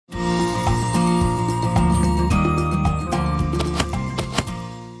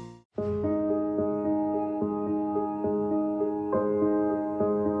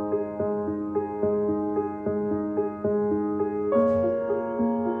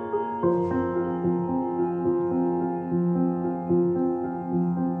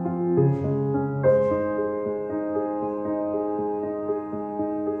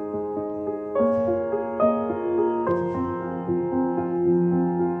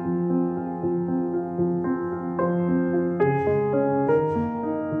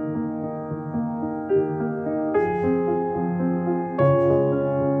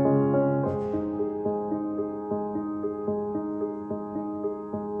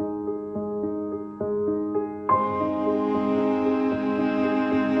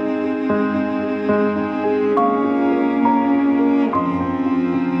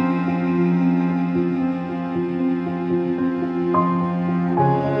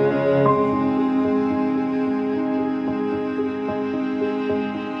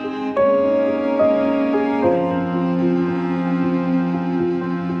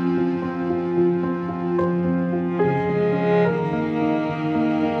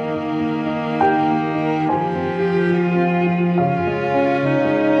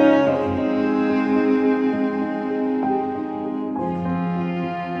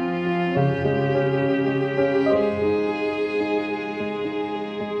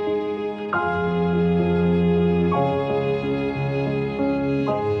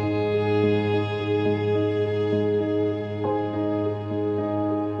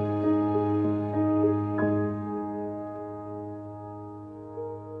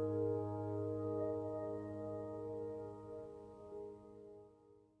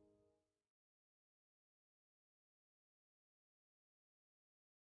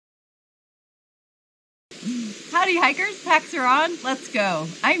Howdy hikers, packs are on, let's go.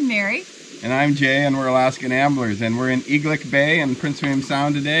 I'm Mary. And I'm Jay, and we're Alaskan Amblers, and we're in Eaglek Bay in Prince William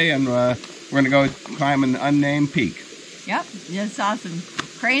Sound today, and we're going to go climb an unnamed peak. Yep, it's awesome.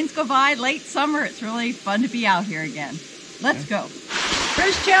 Cranes go by, late summer, it's really fun to be out here again. Let's go.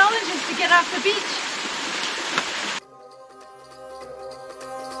 First challenge is to get off the beach.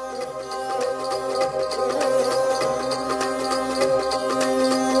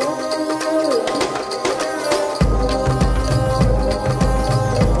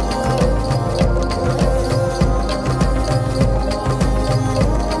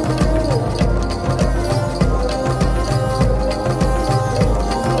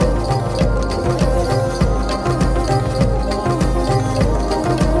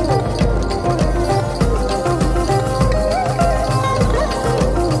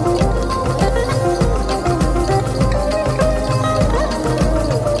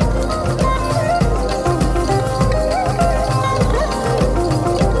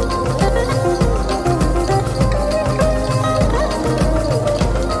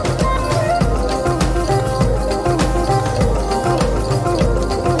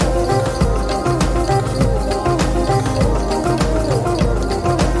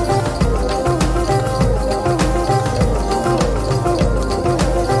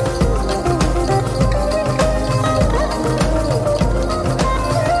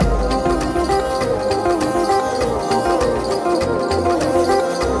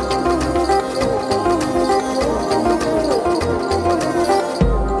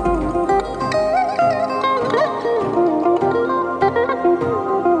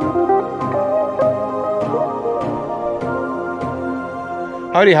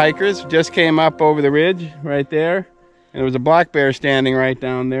 Howdy hikers, just came up over the ridge right there, and there was a black bear standing right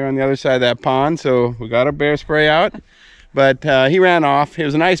down there on the other side of that pond, so we got our bear spray out, but he ran off. He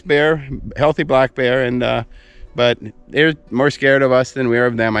was a nice bear, healthy black bear, and but they're more scared of us than we are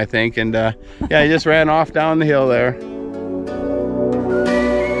of them, I think, and yeah, he just ran off down the hill there.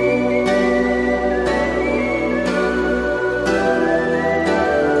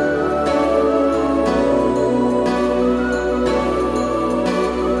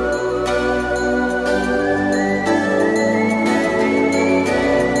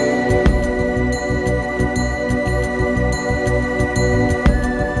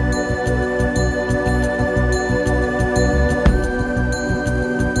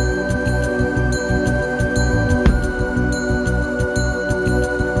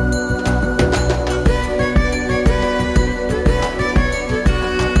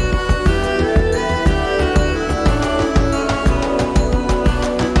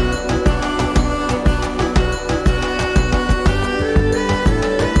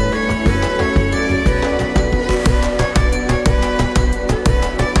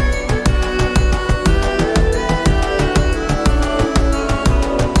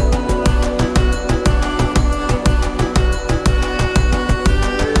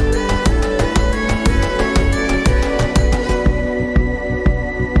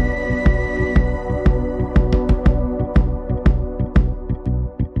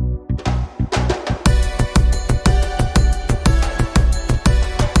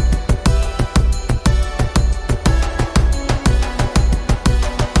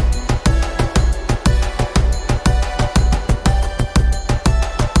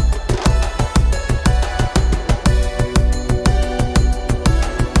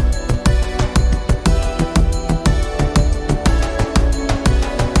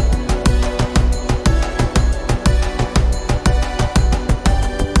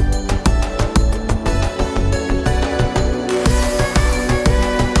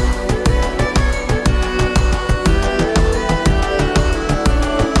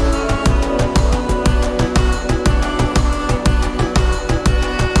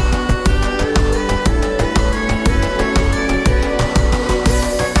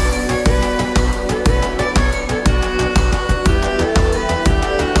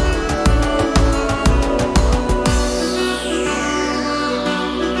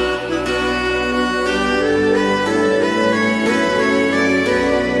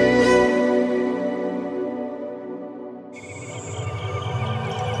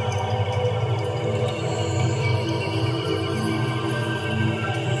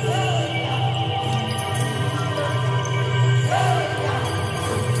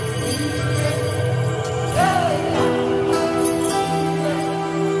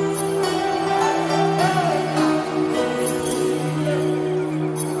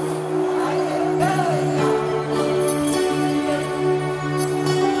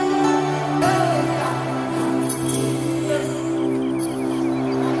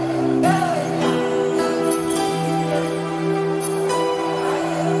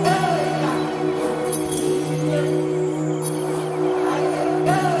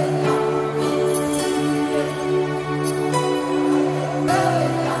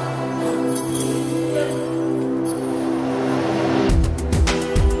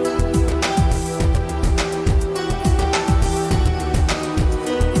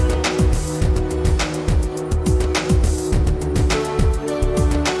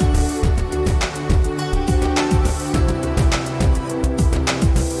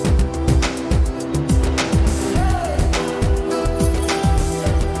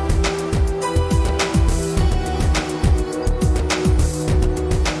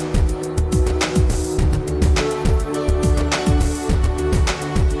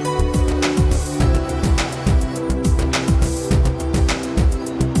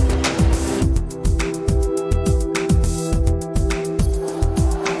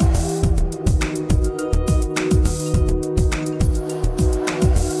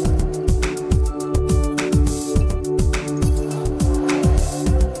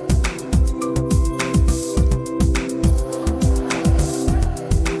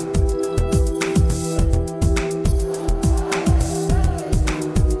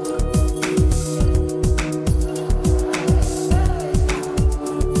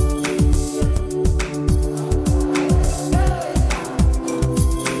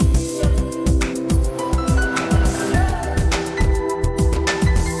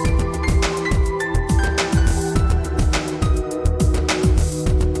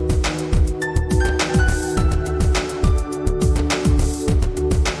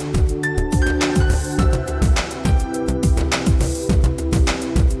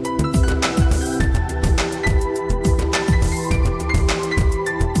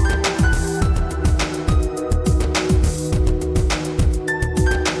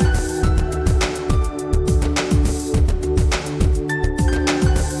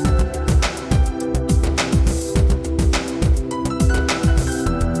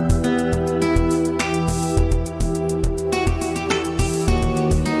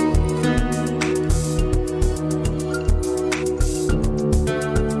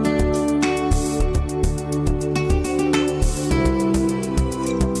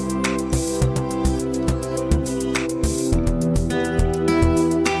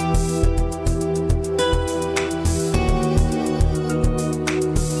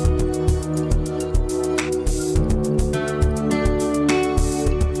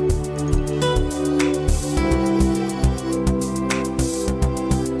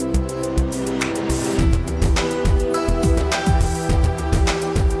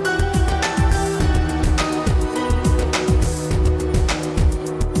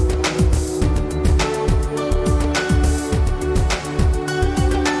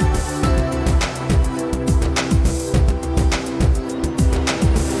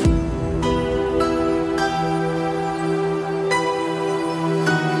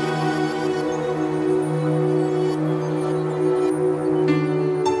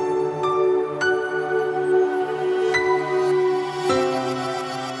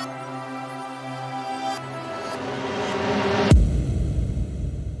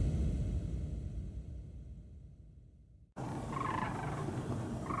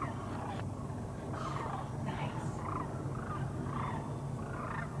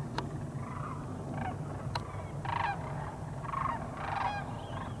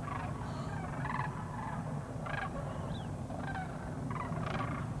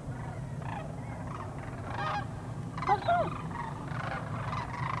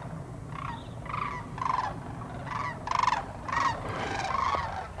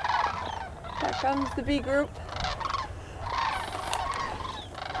 comes the bee group.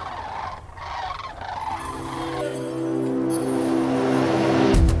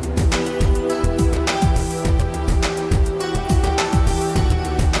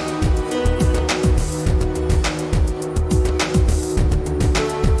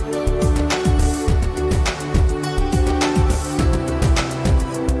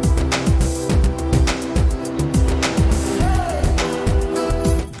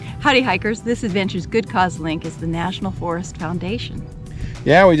 Howdy hikers, this adventure's good cause link is the National Forest Foundation.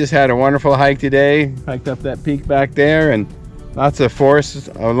 Yeah, we just had a wonderful hike today. Hiked up that peak back there, and lots of forests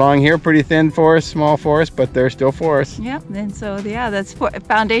along here. Pretty thin forest, small forest, but they're still forests. Yep, and so yeah, that's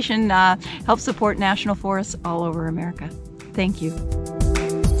foundation helps support national forests all over America. Thank you.